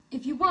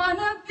If you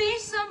wanna be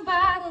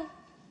somebody,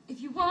 if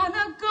you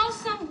wanna go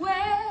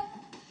somewhere,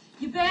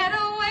 you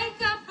better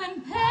wake up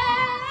and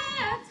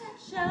pay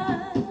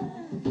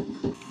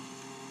attention.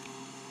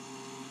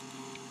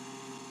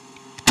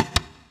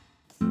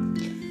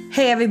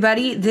 Hey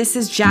everybody, this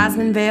is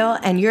Jasmine Vale,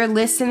 and you're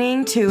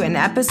listening to an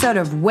episode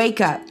of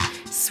Wake Up.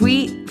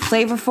 Sweet,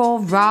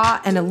 flavorful,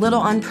 raw, and a little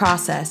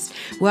unprocessed,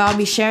 where I'll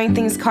be sharing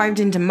things carved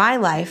into my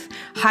life,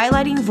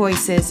 highlighting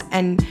voices,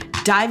 and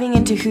diving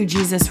into who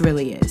Jesus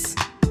really is.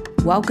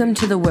 Welcome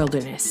to the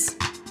wilderness.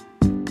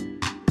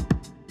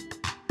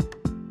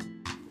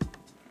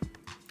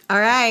 All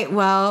right,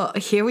 well,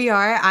 here we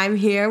are. I'm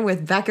here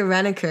with Becca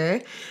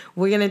Rennaker.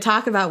 We're going to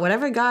talk about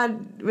whatever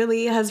God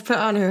really has put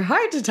on her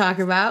heart to talk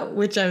about,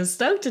 which I'm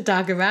stoked to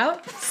talk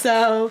about.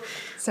 So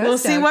we'll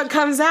see what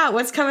comes out.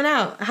 What's coming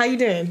out? How you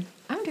doing?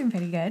 I'm doing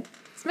pretty good.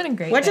 It's been a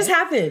great What day. just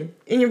happened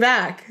in your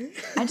back?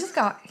 I just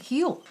got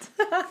healed.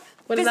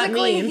 What does that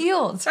mean? Physically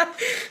healed.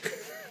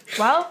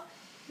 Well,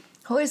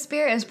 Holy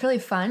Spirit is pretty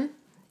fun.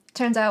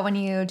 Turns out when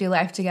you do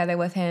life together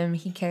with him,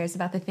 he cares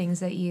about the things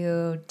that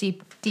you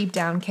deep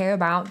down care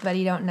about, but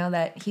you don't know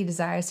that he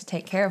desires to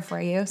take care of for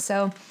you.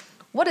 So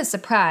what a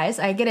surprise.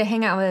 I get to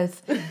hang out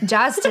with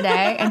Jazz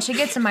today, and she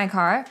gets in my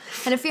car,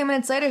 and a few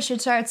minutes later, she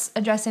starts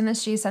addressing that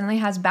she suddenly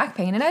has back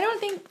pain, and I don't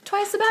think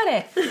twice about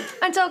it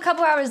until a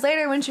couple hours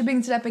later when she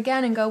brings it up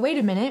again and go, wait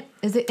a minute,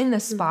 is it in the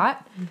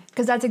spot?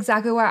 Because that's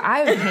exactly where I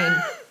have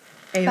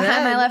pain,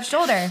 behind my left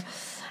shoulder.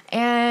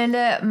 And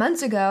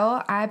months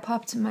ago, I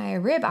popped my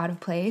rib out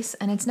of place,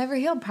 and it's never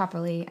healed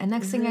properly. And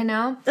next thing I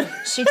know,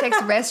 she takes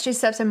a risk, she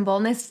steps in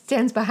boldness,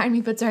 stands behind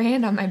me, puts her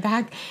hand on my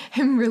back,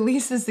 and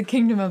releases the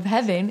kingdom of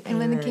heaven. And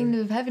when the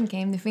kingdom of heaven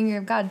came, the finger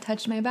of God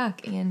touched my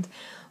back and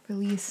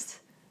released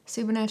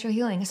supernatural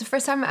healing. It's the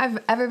first time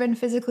I've ever been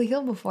physically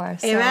healed before.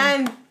 So.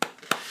 Amen.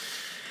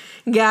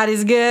 God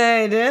is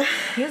good.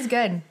 He is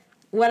good.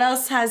 What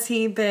else has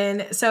he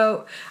been?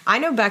 So I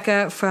know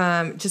Becca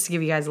from, just to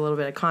give you guys a little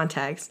bit of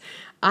context,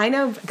 I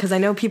know, because I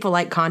know people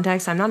like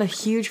context. I'm not a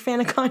huge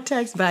fan of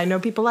context, but I know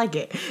people like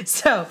it.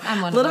 So I'm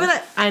one a little of bit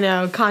of, I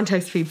know,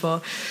 context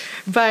people.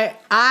 But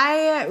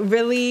I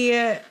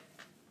really,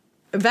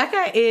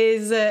 Becca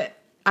is,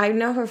 I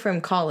know her from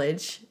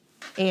college,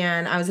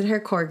 and I was in her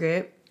core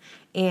group,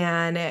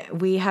 and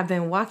we have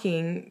been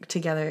walking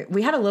together.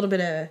 We had a little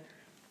bit of,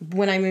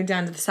 when I moved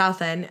down to the South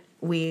End,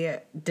 we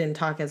didn't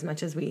talk as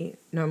much as we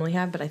normally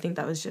have, but I think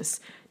that was just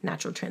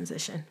natural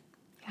transition.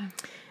 Yeah.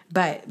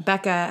 But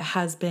Becca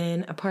has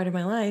been a part of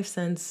my life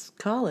since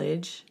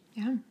college.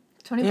 Yeah,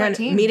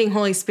 2014. And meeting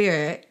Holy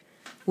Spirit,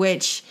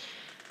 which,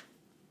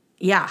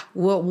 yeah,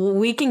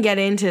 we can get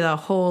into the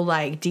whole,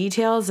 like,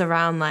 details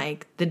around,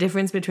 like, the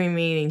difference between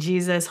meeting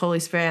Jesus, Holy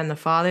Spirit, and the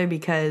Father,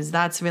 because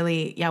that's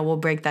really, yeah, we'll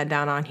break that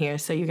down on here.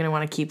 So you're going to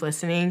want to keep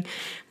listening,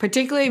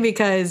 particularly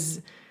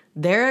because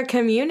they're a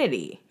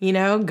community, you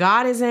know?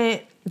 God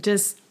isn't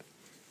just,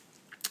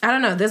 I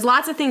don't know. There's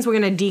lots of things we're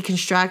going to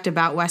deconstruct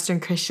about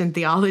Western Christian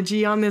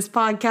theology on this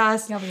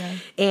podcast. Yeah, we are.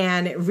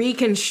 And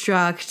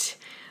reconstruct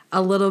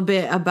a little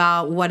bit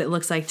about what it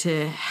looks like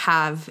to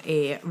have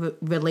a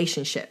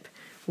relationship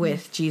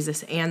with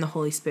Jesus and the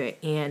Holy Spirit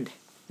and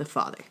the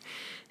Father.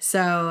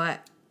 So,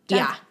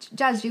 yeah.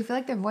 Jazz, do you feel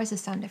like their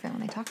voices sound different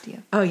when they talk to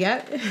you? Oh,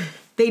 yeah?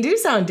 They do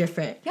sound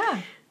different.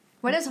 Yeah.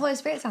 What does Holy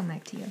Spirit sound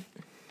like to you?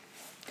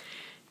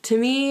 To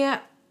me,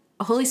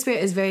 Holy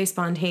Spirit is very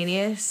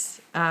spontaneous.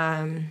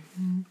 And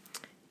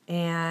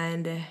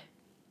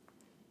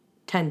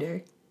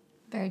tender.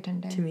 Very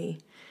tender. To me.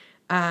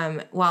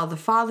 While the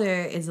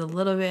Father is a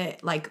little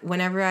bit, like,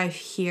 whenever I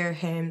hear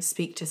him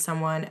speak to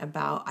someone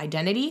about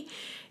identity,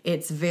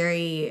 it's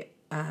very,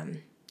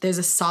 there's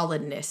a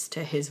solidness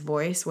to his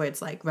voice where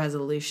it's like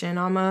resolution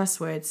almost,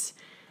 where it's,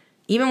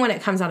 even when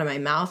it comes out of my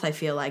mouth, I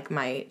feel like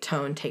my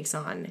tone takes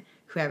on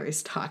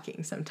whoever's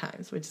talking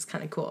sometimes, which is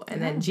kind of cool.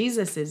 And then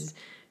Jesus is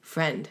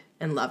friend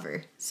and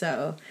lover.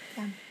 So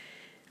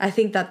I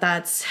think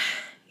that's,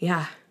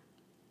 yeah.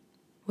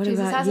 What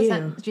Jesus about has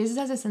you? Jesus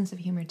has a sense of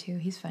humor, too.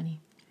 He's funny.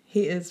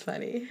 He is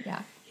funny.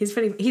 Yeah. He's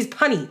funny. He's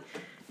punny.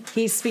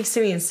 He speaks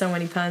to me in so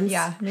many puns.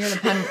 Yeah, you're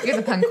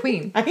the pun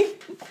queen.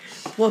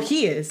 Well,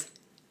 he is.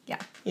 Yeah.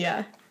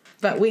 Yeah.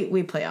 But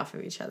we play off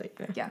of each other.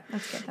 You know? Yeah,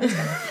 that's good.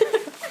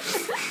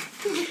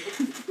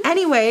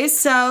 Anyways,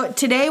 so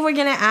today we're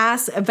going to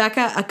ask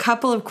Becca a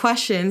couple of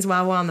questions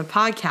while we're on the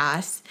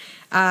podcast.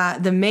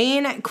 The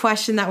main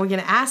question that we're going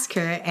to ask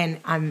her, and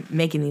I'm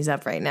making these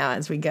up right now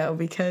as we go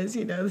because,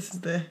 you know, this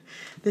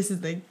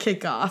is the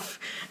kickoff.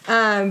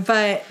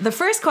 But the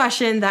first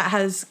question that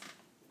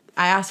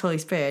I asked Holy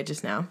Spirit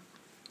just now,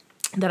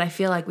 that I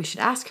feel like we should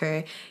ask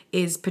her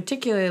is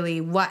particularly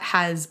what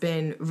has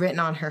been written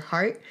on her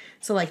heart.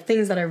 So, like,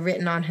 things that are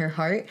written on her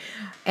heart.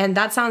 And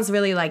that sounds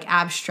really, like,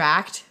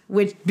 abstract,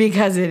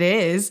 because it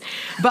is,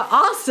 but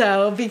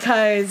also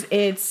because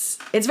it's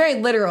very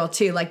literal,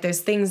 too. Like, there's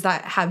things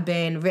that have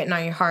been written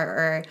on your heart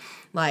or,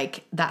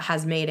 like, that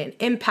has made an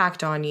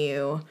impact on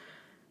you.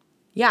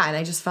 Yeah, and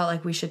I just felt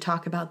like we should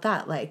talk about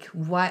that. Like,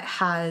 what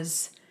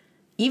has,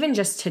 even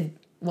just to,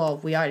 well,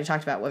 we already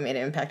talked about what made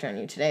an impact on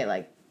you today.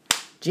 Like,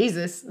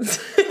 Jesus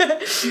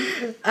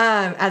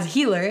as a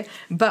healer,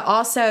 but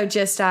also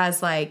just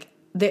as like,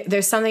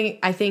 there's something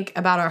I think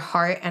about our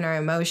heart and our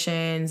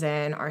emotions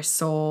and our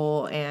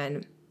soul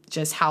and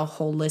just how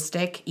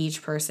holistic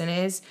each person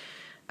is.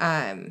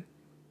 And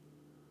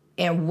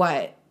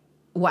what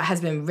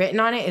has been written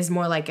on it is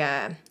more like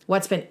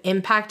what's been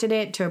impacted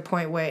it to a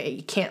point where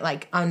you can't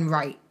like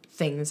unwrite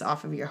things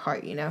off of your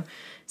heart, you know?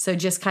 So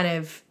just kind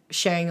of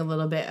sharing a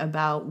little bit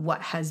about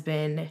what has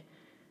been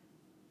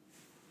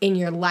in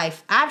your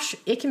life.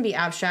 It can be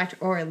abstract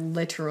or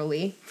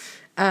literally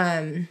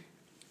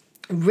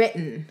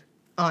written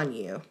on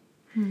you.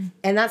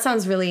 And that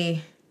sounds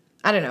really,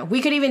 I don't know.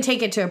 We could even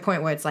take it to a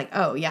point where it's like,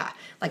 oh yeah,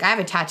 like I have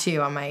a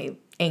tattoo on my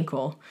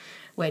ankle,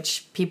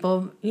 which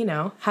people, you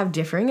know, have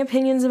differing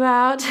opinions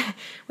about,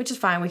 which is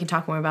fine. We can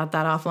talk more about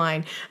that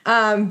offline.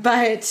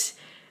 But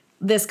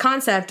this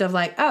concept of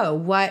like, oh,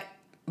 what,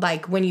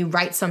 like when you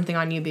write something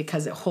on you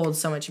because it holds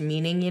so much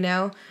meaning, you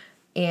know?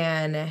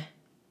 And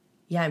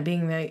yeah, I'm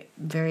being very,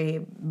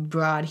 very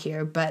broad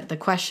here. But the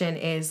question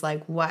is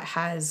like, what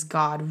has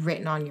God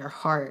written on your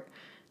heart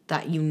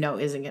that you know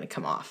isn't going to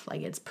come off?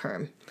 Like it's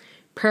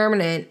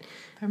permanent.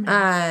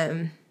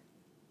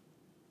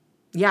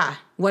 Yeah,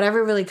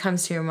 whatever really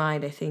comes to your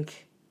mind, I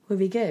think would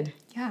be good.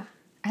 Yeah.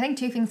 I think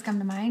two things come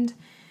to mind.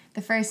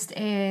 The first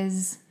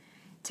is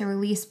to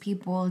release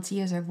people to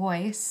use their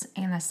voice,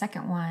 and the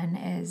second one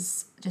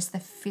is just the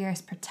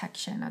fierce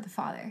protection of the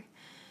Father.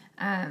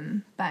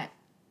 But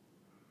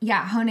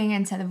yeah, honing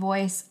into the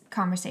voice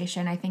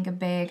conversation, I think a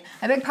big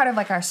part of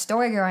like our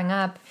story growing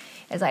up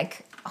is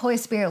like Holy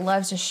Spirit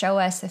loves to show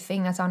us the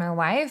thing that's on our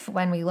life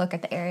when we look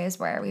at the areas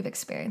where we've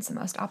experienced the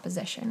most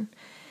opposition.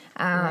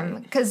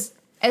 Because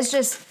it's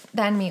just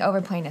then me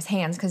overplaying his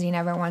hands, because he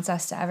never wants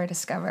us to ever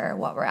discover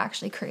what we're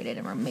actually created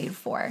and we're made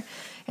for.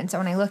 And so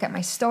when I look at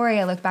my story,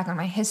 I look back on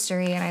my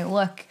history, and I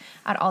look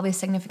at all these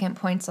significant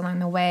points along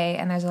the way,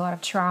 and there's a lot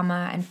of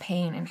trauma and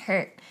pain and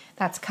hurt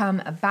that's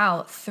come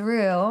about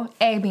through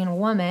A, being a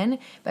woman,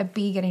 but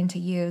B, getting to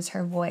use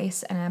her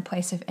voice in a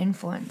place of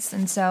influence.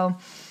 And so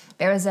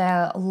there was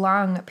a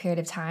long period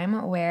of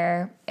time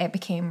where it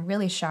became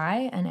really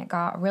shy and it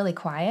got really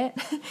quiet.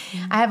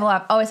 I have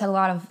always had a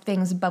lot of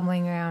things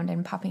bubbling around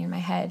and popping in my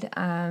head,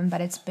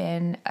 but it's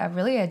been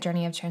really a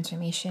journey of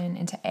transformation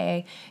into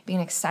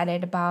being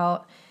excited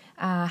about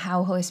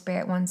how Holy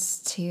Spirit wants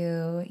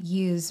to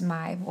use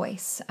my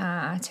voice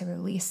to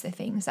release the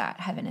things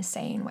that heaven is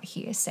saying, what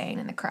he is saying,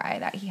 and the cry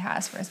that he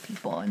has for his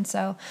people. And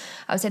so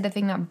I would say the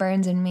thing that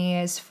burns in me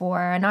is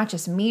for not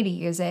just me to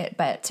use it,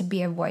 but to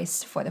be a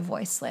voice for the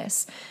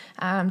voiceless,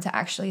 to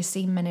actually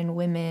see men and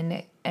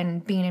women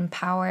and being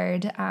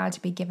empowered to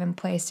be given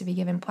place, to be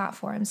given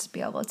platforms, to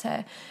be able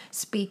to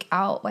speak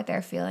out what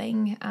they're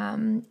feeling,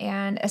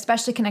 and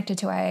especially connected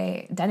to our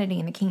identity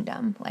in the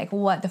kingdom, like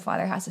what the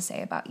Father has to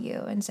say about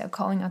you. And so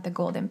calling out the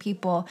golden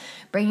people,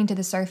 bringing to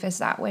the surface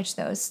that which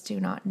those do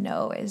not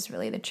know is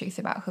really the truth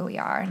about who we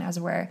are. And as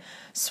we're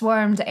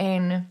swarmed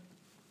in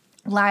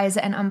lies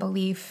and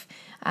unbelief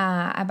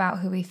about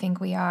who we think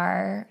we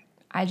are,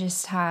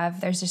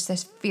 there's just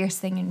this fierce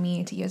thing in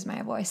me to use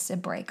my voice to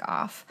break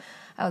off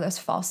those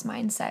false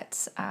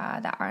mindsets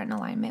that are in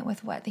alignment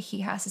with what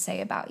he has to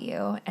say about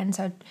you. And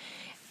so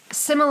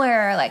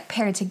similar, like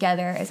paired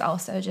together, is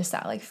also just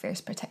that like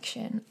fierce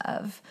protection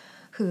of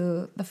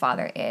who the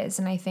Father is.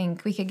 And I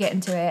think we could get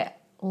into it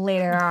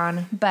later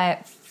on,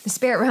 but the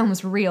spirit realm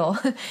is real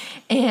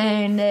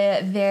and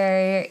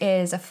there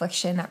is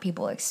affliction that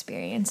people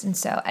experience. And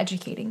so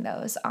educating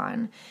those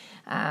on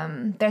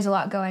there's a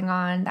lot going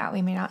on that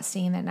we may not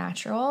see in the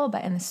natural,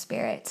 but in the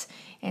spirit.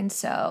 And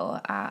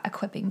so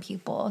equipping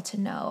people to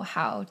know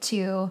how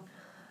to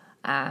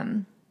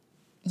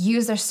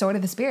use their sword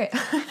of the Spirit,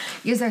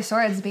 use their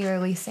swords to be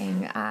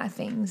releasing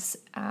things,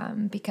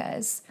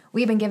 because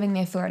we've been given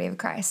the authority of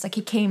Christ. Like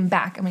he came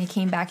back, and when he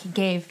came back, he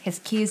gave his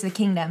keys to the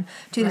kingdom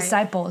to the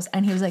disciples,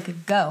 and he was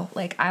like, go.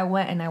 Like I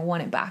went and I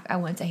won it back. I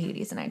went to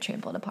Hades and I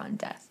trampled upon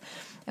death.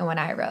 And when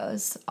I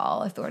rose,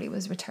 all authority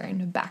was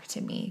returned back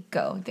to me.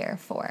 Go,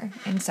 therefore.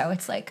 And so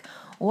it's like,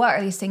 what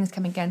are these things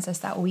come against us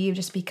that we've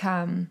just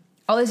become,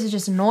 oh, this is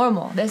just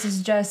normal. This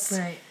is just,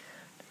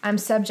 I'm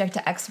subject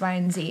to X, Y,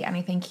 and Z. And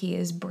I think he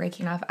is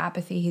breaking off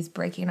apathy. He's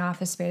breaking off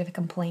the spirit of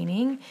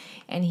complaining.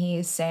 And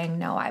he's saying,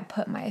 no, I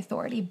put my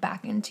authority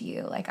back into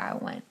you. Like I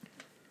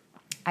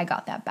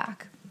got that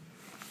back.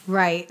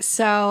 Right.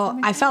 So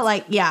I felt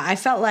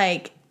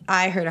like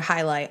I heard a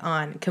highlight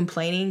on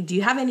complaining. Do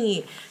you have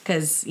any,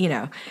 because, you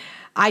know,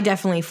 I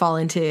definitely fall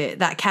into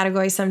that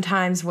category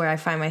sometimes where I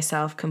find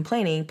myself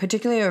complaining,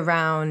 particularly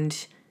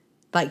around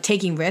like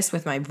taking risks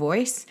with my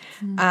voice.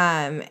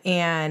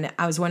 And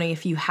I was wondering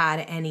if you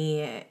had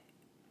any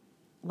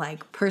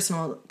like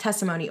personal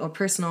testimony or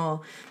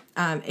personal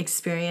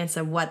experience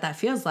of what that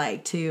feels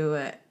like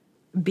to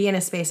be in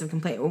a space of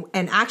complaint,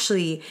 and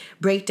actually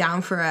break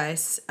down for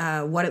us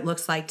what it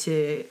looks like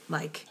to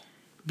like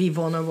be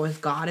vulnerable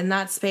with God in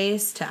that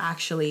space, to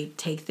actually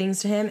take things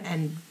to him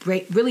and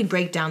really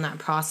break down that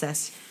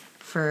process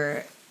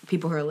for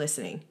people who are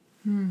listening.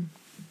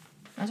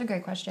 That's a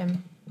great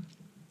question.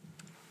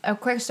 a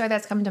quick story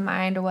that's come to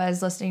mind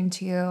was listening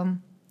to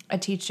a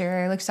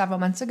teacher like several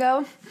months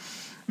ago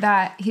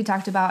that he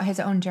talked about his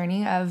own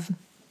journey of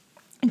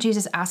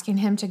Jesus asking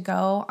him to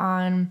go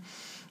on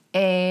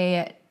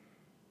a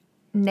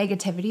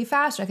negativity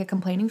fast, like a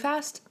complaining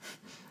fast.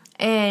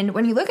 And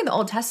when you look at the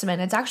Old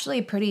Testament, it's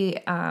actually pretty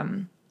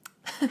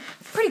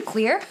pretty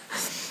clear.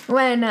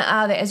 When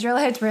the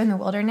Israelites were in the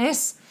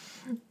wilderness,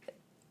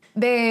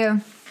 they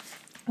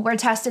were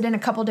tested in a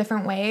couple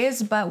different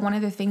ways, but one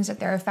of the things that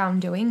they were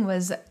found doing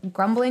was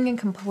grumbling and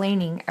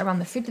complaining around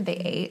the food that they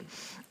ate.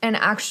 And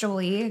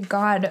actually,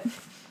 God,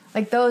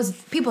 like those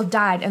people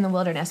died in the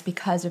wilderness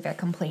because of their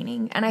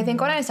complaining. And I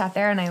think when I sat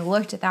there and I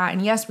looked at that,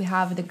 and yes, we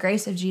have the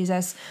grace of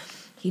Jesus.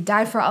 He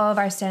died for all of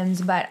our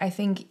sins, but I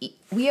think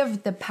we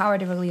have the power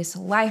to release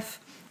life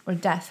or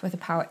death with the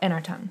power in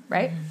our tongue,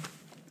 right?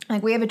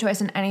 Like we have a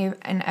choice in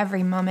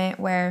every moment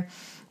where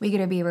we get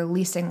to be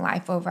releasing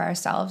life over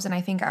ourselves. And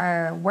I think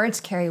our words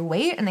carry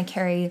weight, and they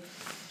carry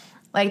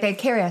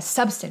a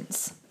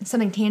substance,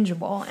 something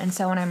tangible. And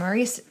so when I'm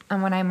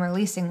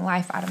releasing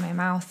life out of my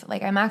mouth,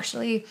 like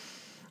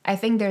I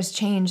think there's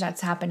change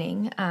that's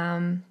happening.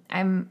 I'm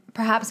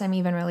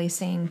even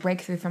releasing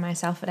breakthrough for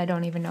myself that I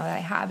don't even know that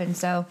I have. And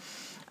so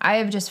I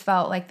have just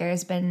felt like I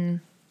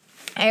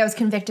was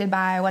convicted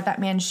by what that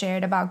man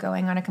shared about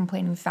going on a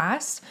complaining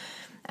fast.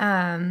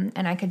 And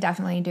I could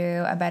definitely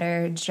do a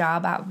better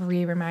job at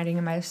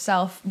reminding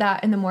myself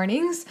that in the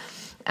mornings.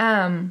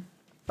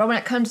 But when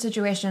it comes to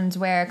situations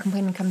where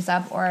complaining comes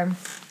up or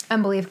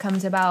unbelief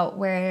comes about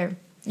where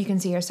you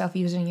can see yourself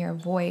using your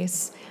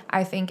voice,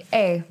 I think,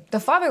 the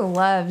Father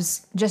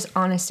loves just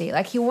honesty.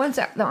 Like he wants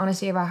the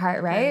honesty of our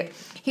heart, right?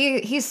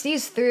 He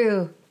sees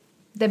through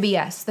the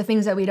BS, the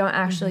things that we don't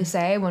actually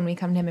say when we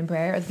come to him in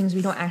prayer, or the things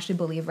we don't actually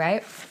believe,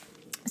 right?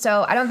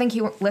 So I don't think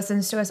he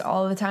listens to us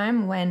all the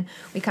time when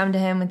we come to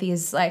him with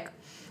these like,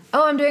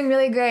 oh, I'm doing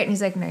really great. And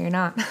he's like, no, you're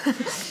not.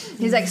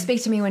 He's like,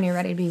 speak to me when you're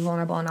ready to be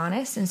vulnerable and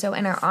honest. And so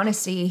in our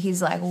honesty,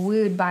 he's like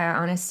wooed by our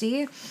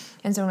honesty.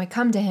 And so when we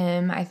come to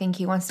him, I think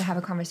he wants to have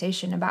a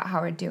conversation about how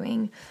we're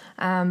doing.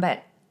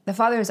 But the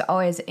Father is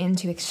always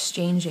into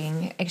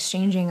exchanging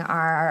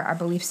our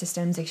belief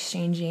systems,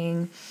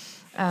 exchanging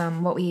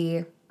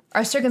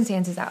our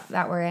circumstances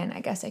that we're in,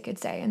 I guess I could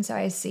say. And so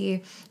I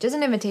see just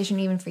an invitation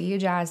even for you,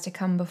 Jazz, to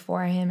come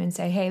before him and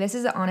say, hey, this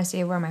is the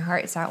honesty of where my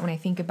heart's at when I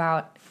think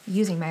about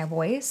using my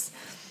voice.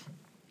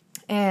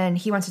 And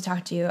he wants to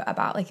talk to you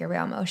about like your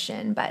real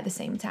emotion, but at the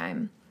same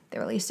time, the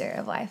releaser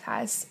of life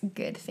has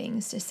good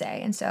things to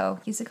say. And so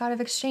he's a God of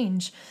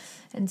exchange.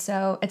 And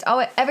so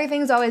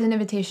everything's always an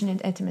invitation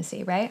into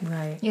intimacy, right?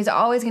 Right. He's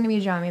always going to be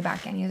drawing me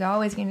back in. He's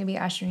always going to be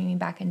ushering me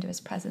back into his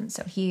presence.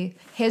 So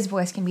his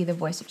voice can be the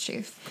voice of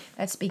truth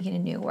that's speaking a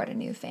new word, a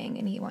new thing.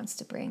 And he wants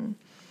to bring,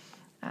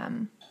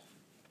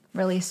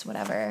 release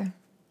whatever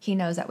he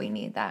knows that we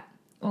need, that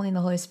only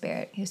the Holy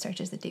Spirit, who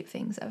searches the deep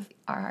things of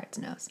our hearts,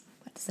 knows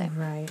what to say.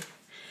 Right.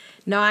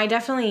 No, I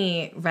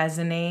definitely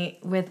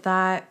resonate with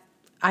that.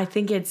 I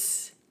think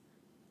it's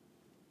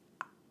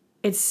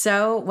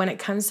so, when it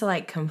comes to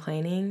like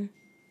complaining,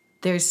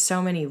 there's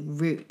so many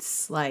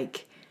roots.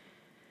 Like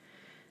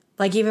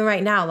even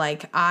right now,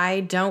 like I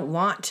don't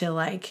want to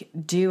like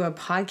do a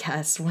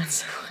podcast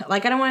once.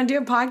 Like I don't want to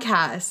do a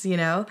podcast, you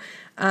know?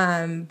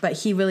 But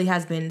he really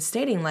has been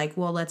stating like,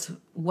 well,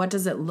 what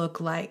does it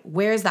look like?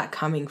 Where is that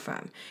coming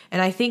from?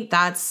 And I think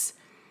that's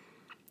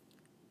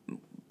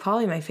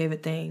probably my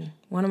favorite thing.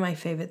 One of my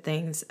favorite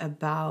things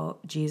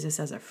about Jesus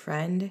as a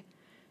friend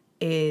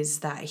is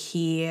that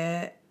he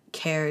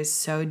cares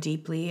so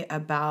deeply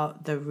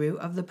about the root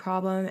of the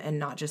problem and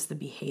not just the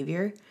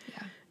behavior.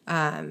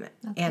 Yeah.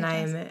 And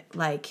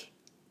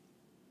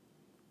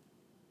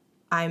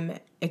I'm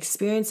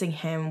experiencing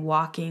him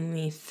walking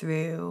me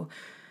through,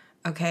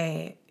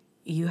 okay,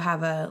 you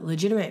have a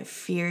legitimate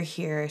fear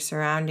here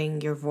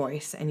surrounding your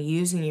voice and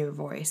using your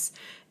voice,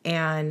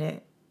 and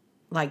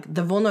like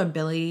the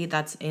vulnerability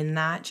that's in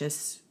that,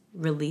 just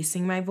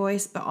releasing my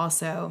voice, but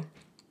also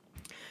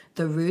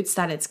the roots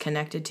that it's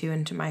connected to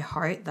into my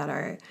heart that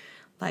are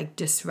like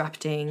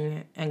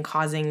disrupting and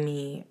causing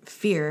me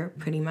fear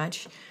pretty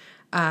much.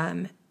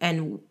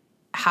 And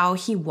how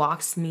he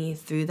walks me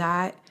through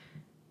that,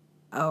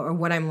 or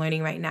what I'm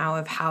learning right now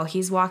of how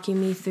he's walking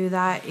me through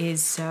that,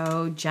 is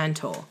so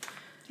gentle.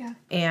 Yeah.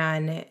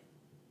 And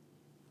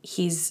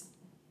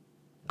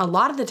a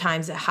lot of the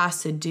times it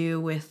has to do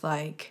with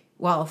like,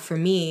 well, for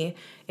me,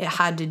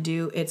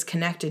 it's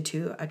connected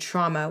to a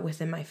trauma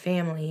within my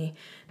family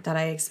that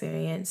I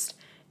experienced,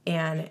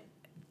 and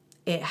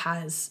it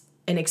has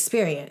an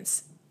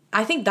experience.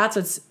 I think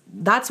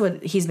that's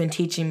what he's been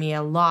teaching me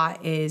a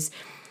lot, is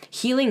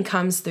healing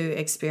comes through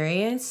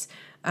experience.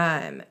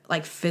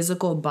 Like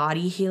physical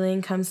body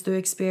healing comes through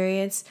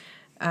experience.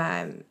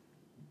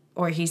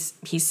 Or he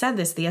said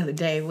this the other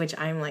day, which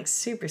I'm like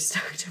super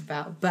stoked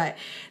about, but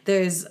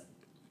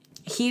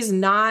he's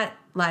not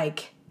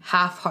like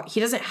he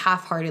doesn't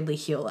half-heartedly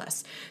heal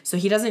us. So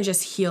he doesn't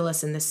just heal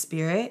us in the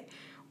spirit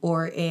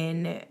or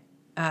in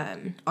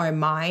our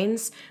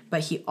minds,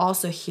 but he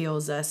also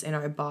heals us in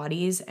our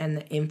bodies and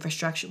the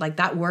infrastructure. Like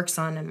that works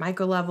on a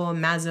micro level,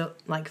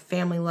 like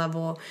family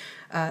level,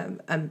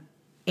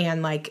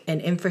 and like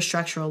an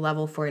infrastructural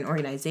level for an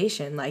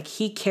organization. Like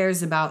he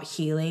cares about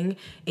healing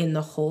in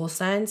the whole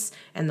sense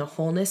and the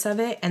wholeness of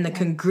it and the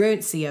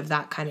congruency of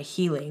that kind of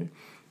healing.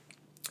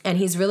 And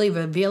he's really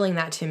revealing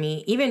that to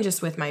me, even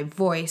just with my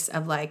voice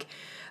of like,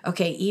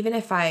 okay, even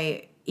if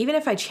I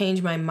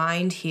change my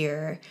mind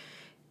here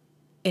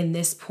in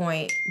this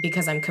point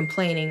because I'm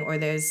complaining or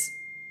there's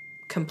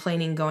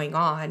complaining going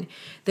on,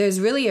 there's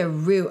really a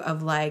root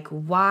of like,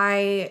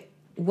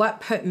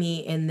 what put me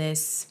in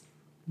this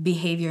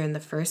behavior in the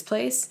first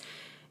place.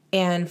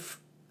 And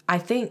I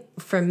think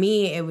for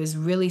me, it was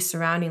really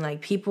surrounding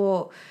like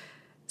people,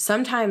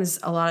 sometimes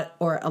a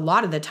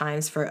lot of the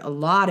times for a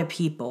lot of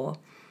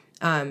people,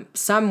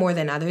 some more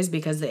than others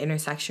because the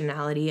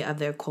intersectionality of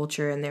their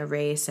culture and their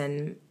race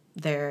and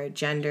their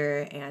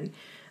gender. And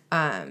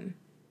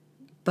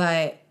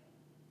but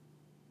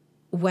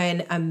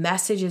when a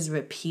message is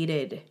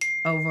repeated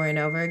over and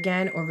over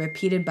again, or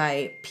repeated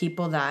by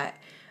people that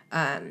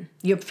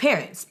your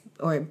parents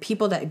or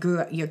people that grew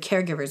up, your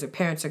caregivers or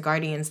parents or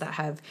guardians that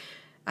have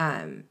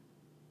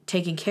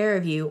taken care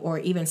of you, or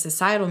even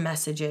societal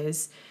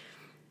messages,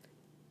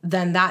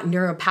 then that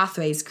neural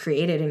pathway is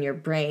created in your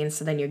brain.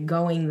 So then you're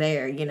going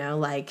there, you know,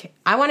 like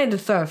I wanted to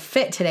throw a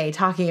fit today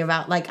talking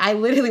about, like, I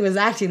literally was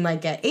acting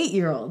like an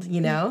 8-year-old,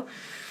 you know?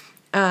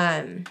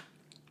 And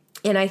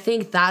I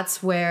think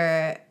that's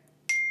where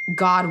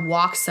God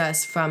walks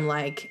us from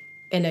like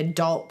an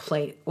adult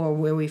plate, or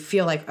where we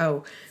feel like,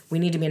 oh, we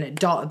need to be an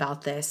adult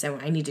about this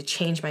and I need to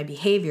change my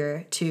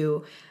behavior,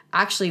 to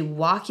actually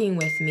walking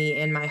with me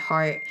in my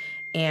heart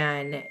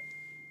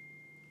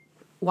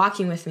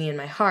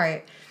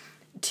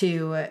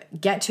to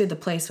get to the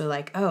place where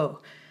like, oh,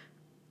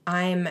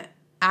 I'm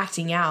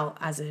acting out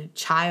as a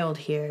child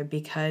here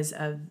because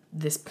of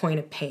this point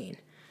of pain.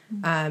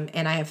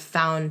 And I have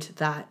found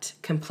that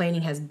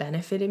complaining has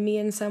benefited me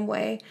in some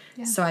way.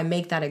 Yeah. So I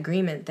make that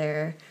agreement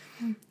there.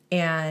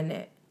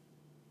 And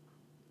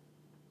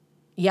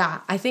yeah,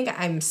 I think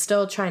I'm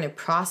still trying to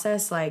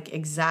process like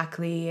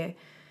exactly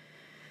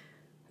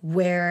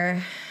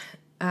where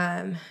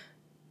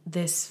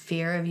this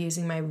fear of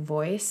using my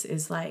voice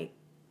is like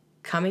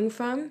coming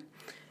from.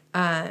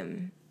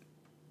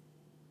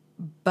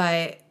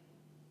 But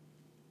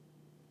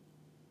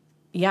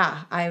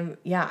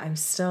I'm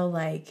still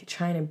like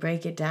trying to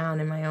break it down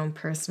in my own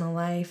personal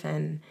life,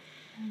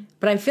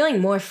 but I'm feeling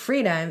more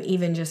freedom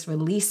even just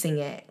releasing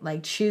it,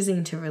 like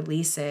choosing to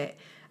release it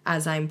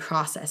as I'm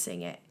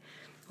processing it,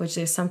 which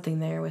there's something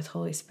there with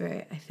Holy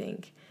Spirit, I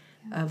think,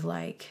 of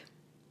like,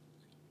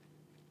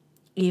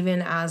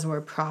 even as we're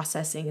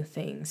processing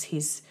things,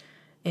 he's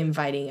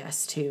inviting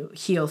us to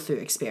heal through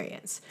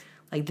experience.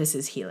 Like this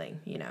is healing,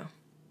 you know?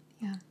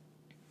 Yeah.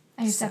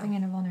 And you're stepping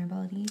into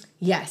vulnerability.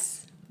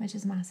 Yes. Which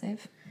is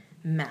massive.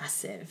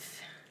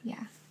 Massive.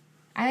 Yeah.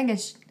 I think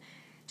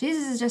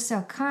Jesus is just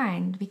so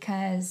kind,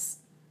 because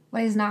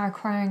what he's not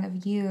requiring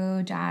of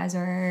you, Jazz,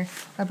 or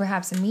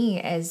perhaps me,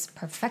 is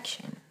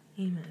perfection.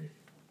 Amen.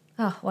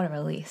 Oh, what a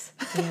release.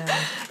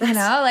 Yeah. You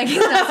know, like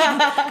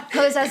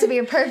Host has to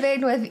be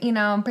perfect with, you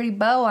know, a pretty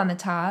bow on the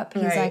top.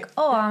 He's like,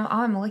 oh, all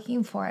I'm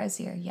looking for is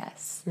your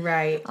yes.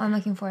 Right. All I'm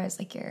looking for is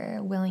like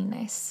your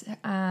willingness.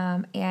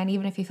 And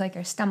even if you feel like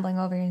you're stumbling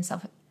over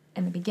yourself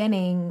in the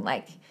beginning,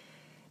 like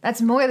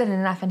that's more than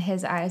enough in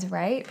his eyes,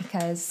 right?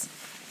 Because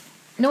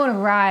no one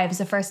arrives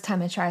the first time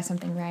they try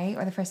something, right?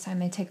 Or the first time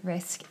they take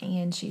risk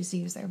and choose to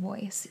use their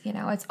voice. You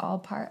know, it's all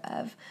part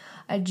of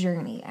a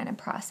journey and a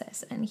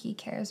process. And he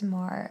cares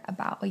more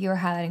about what you were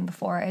highlighting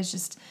before, is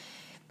just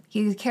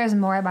he cares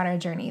more about our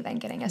journey than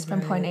getting us from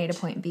point A to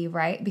point B,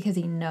 right? Because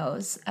he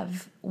knows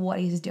of what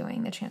he's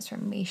doing, the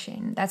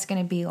transformation that's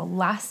going to be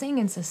lasting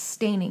and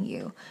sustaining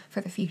you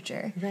for the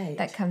future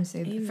that comes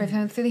through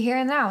through the here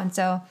and now. And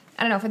so,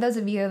 I don't know, for those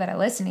of you that are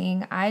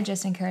listening, I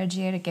just encourage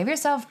you to give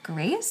yourself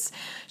grace,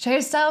 show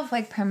yourself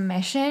like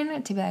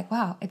permission to be like,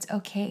 wow, it's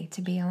okay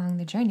to be along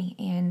the journey.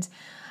 And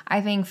I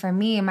think for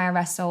me, my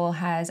wrestle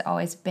has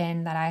always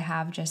been that I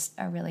have just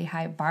a really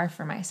high bar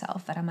for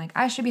myself, that I'm like,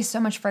 I should be so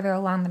much further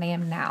along than I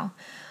am now.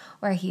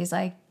 Where he's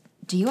like,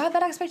 do you have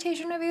that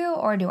expectation of you,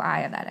 or do I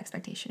have that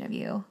expectation of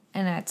you?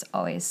 And that's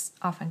always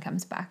often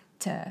comes back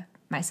to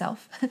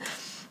myself,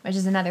 which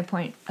is another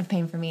point of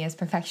pain for me, is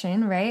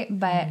perfection, right?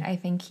 But I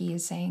think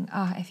he's saying,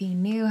 oh, if you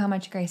knew how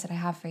much grace that I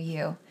have for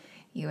you,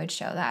 you would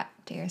show that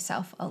to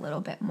yourself a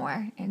little bit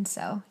more. And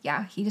so,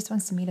 yeah, he just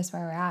wants to meet us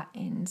where we're at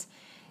and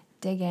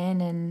dig in.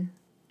 And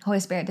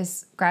Holy Spirit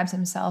describes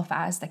himself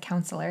as the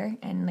counselor,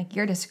 and like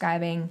you're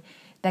describing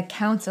the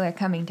counselor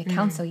coming to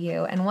counsel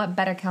you. And what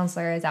better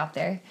counselor is out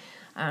there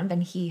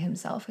than he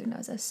himself, who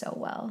knows us so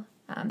well,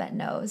 that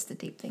knows the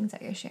deep things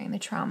that you're sharing, the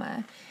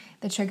trauma,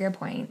 the trigger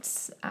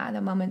points, the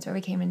moments where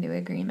we came into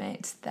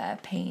agreement, the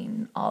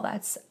pain, all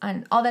that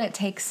it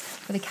takes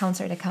for the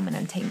counselor to come and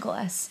untangle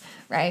us,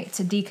 right?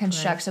 To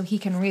deconstruct so he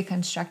can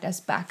reconstruct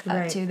us back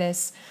up to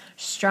this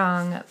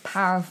strong,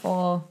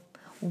 powerful,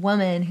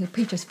 woman who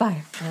preaches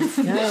fire. Let's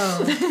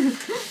go.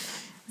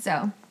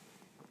 So,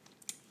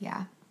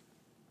 yeah.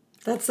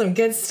 That's some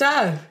good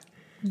stuff.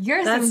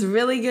 That's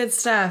really good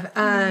stuff.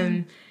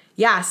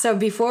 Yeah, so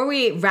before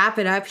we wrap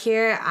it up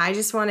here, I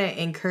just want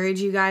to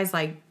encourage you guys,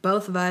 like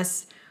both of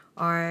us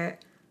are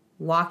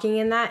walking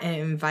in that and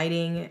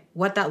inviting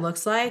what that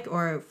looks like,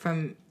 or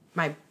from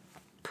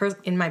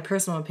in my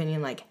personal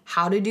opinion, like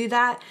how to do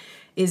that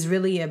is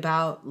really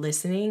about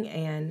listening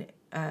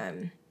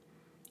and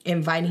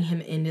inviting him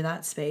into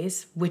that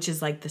space, which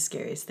is like the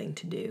scariest thing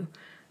to do,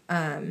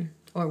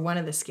 or one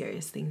of the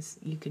scariest things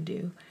you could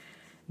do.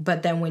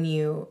 But then when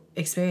you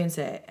experience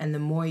it, and the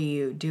more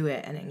you do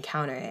it and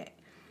encounter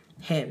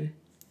him,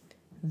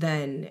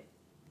 then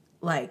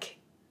like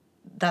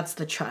that's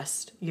the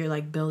trust. You're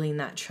like building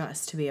that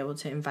trust to be able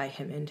to invite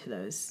him into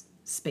those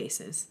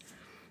spaces.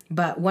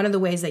 But one of the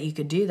ways that you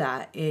could do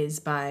that is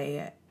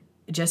by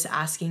just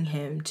asking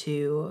him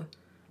to,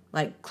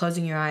 like,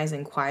 closing your eyes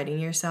and quieting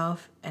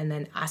yourself, and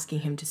then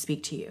asking him to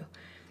speak to you,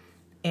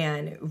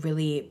 and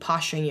really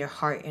posturing your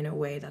heart in a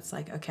way that's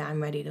like, okay,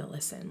 I'm ready to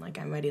listen. Like,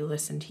 I'm ready to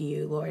listen to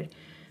you, Lord.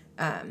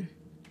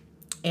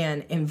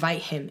 And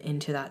invite him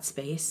into that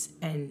space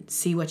and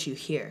see what you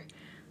hear,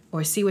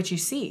 or see what you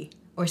see,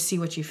 or see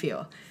what you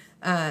feel.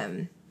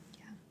 And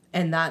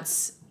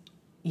that's,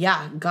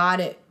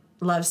 God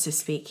loves to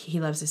speak. He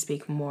loves to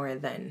speak more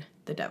than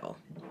the devil.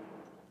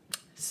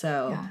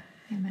 So,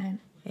 Amen.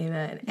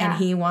 Yeah. And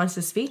he wants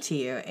to speak to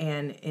you,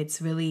 and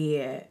it's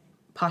really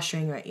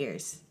posturing our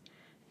ears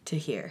to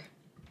hear.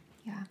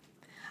 Yeah.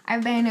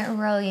 I've been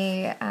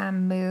really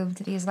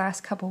moved these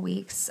last couple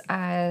weeks.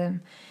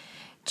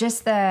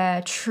 Just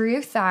the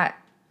truth that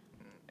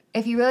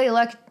if you really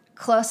look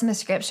close in the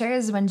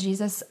scriptures, when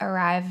Jesus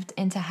arrived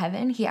into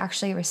heaven, he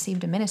actually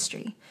received a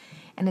ministry.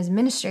 And his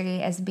ministry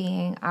is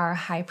being our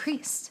high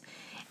priest.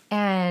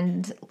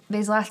 And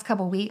these last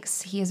couple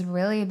weeks, he has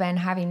really been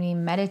having me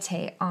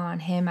meditate on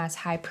him as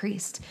high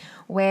priest,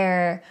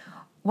 where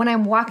when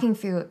I'm walking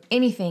through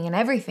anything and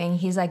everything,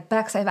 he's like,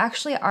 Bex, I've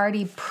actually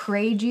already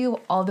prayed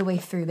you all the way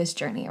through this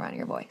journey around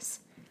your voice.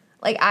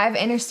 Like, I've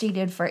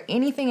interceded for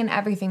anything and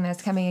everything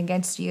that's coming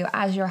against you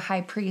as your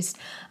high priest.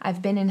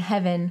 I've been in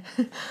heaven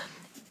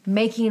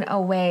making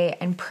a way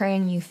and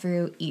praying you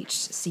through each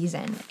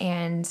season.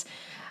 And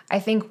I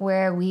think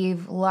where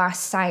we've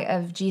lost sight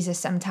of Jesus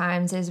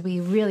sometimes is we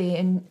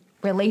really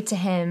relate to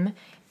him,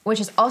 which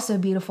is also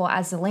beautiful,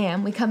 as the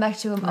lamb. We come back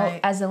to him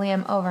as the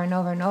lamb over and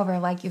over and over,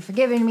 like, you've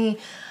forgiven me.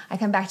 I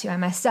come back to you, I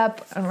messed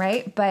up,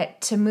 right? But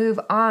to move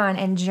on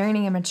and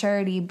journey in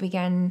maturity, we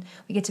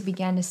get to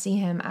begin to see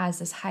him as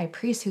this high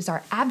priest who's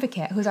our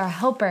advocate, who's our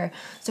helper.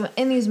 So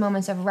in these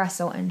moments of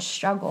wrestle and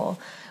struggle,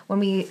 when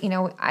we,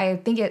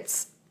 I think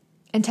it's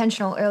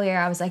intentional earlier,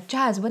 I was like,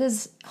 Jazz, what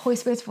does Holy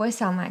Spirit's voice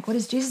sound like? What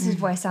does Jesus'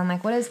 voice sound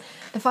like? What does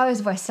the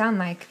Father's voice sound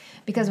like?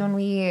 Because when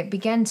we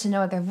begin to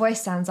know what their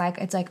voice sounds like,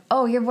 it's like,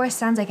 oh, your voice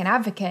sounds like an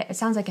advocate. It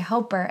sounds like a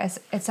helper.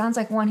 It sounds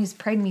like one who's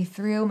prayed me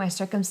through my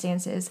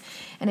circumstances.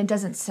 And it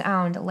doesn't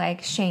sound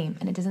like shame,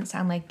 and it doesn't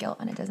sound like guilt,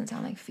 and it doesn't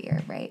sound like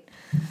fear, right?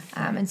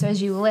 And so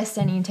as you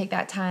listen, you take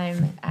that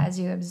time as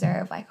you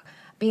observe, like,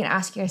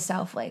 ask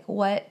yourself, like,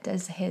 what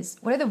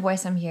are the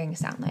voice I'm hearing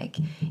sound like?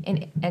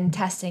 And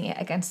testing it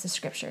against the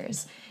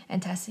scriptures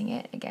and testing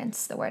it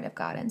against the word of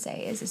God, and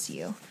say, is this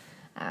you?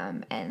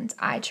 And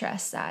I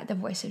trust that the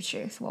voice of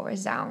truth will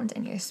resound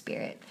in your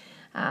spirit.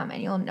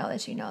 And you'll know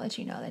that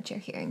you're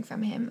hearing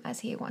from him as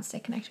he wants to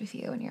connect with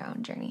you in your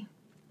own journey.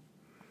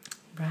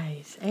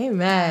 Right.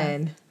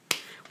 Amen.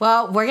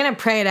 Well, we're going to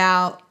pray it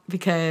out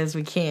because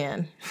we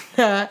can.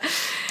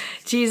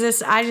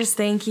 Jesus, I just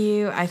thank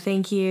you. I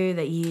thank you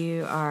that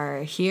you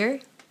are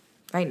here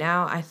right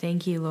now. I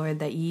thank you, Lord,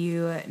 that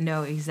you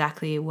know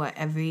exactly what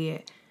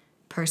every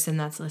person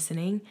that's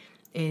listening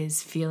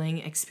is feeling,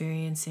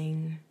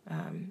 experiencing,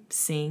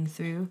 seeing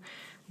through,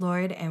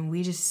 Lord. And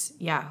we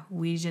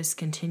just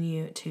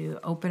continue to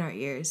open our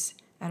ears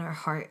and our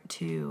heart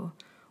to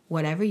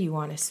whatever you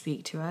want to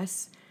speak to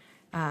us.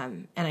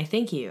 And I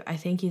thank you. I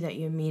thank you that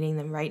you're meeting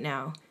them right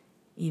now,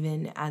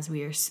 even as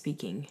we are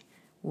speaking,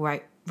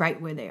 right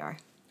where they are.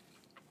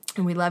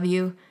 And we love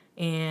you.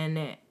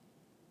 And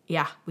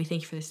we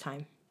thank you for this time.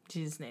 In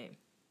Jesus' name.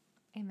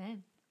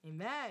 Amen.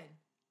 Amen.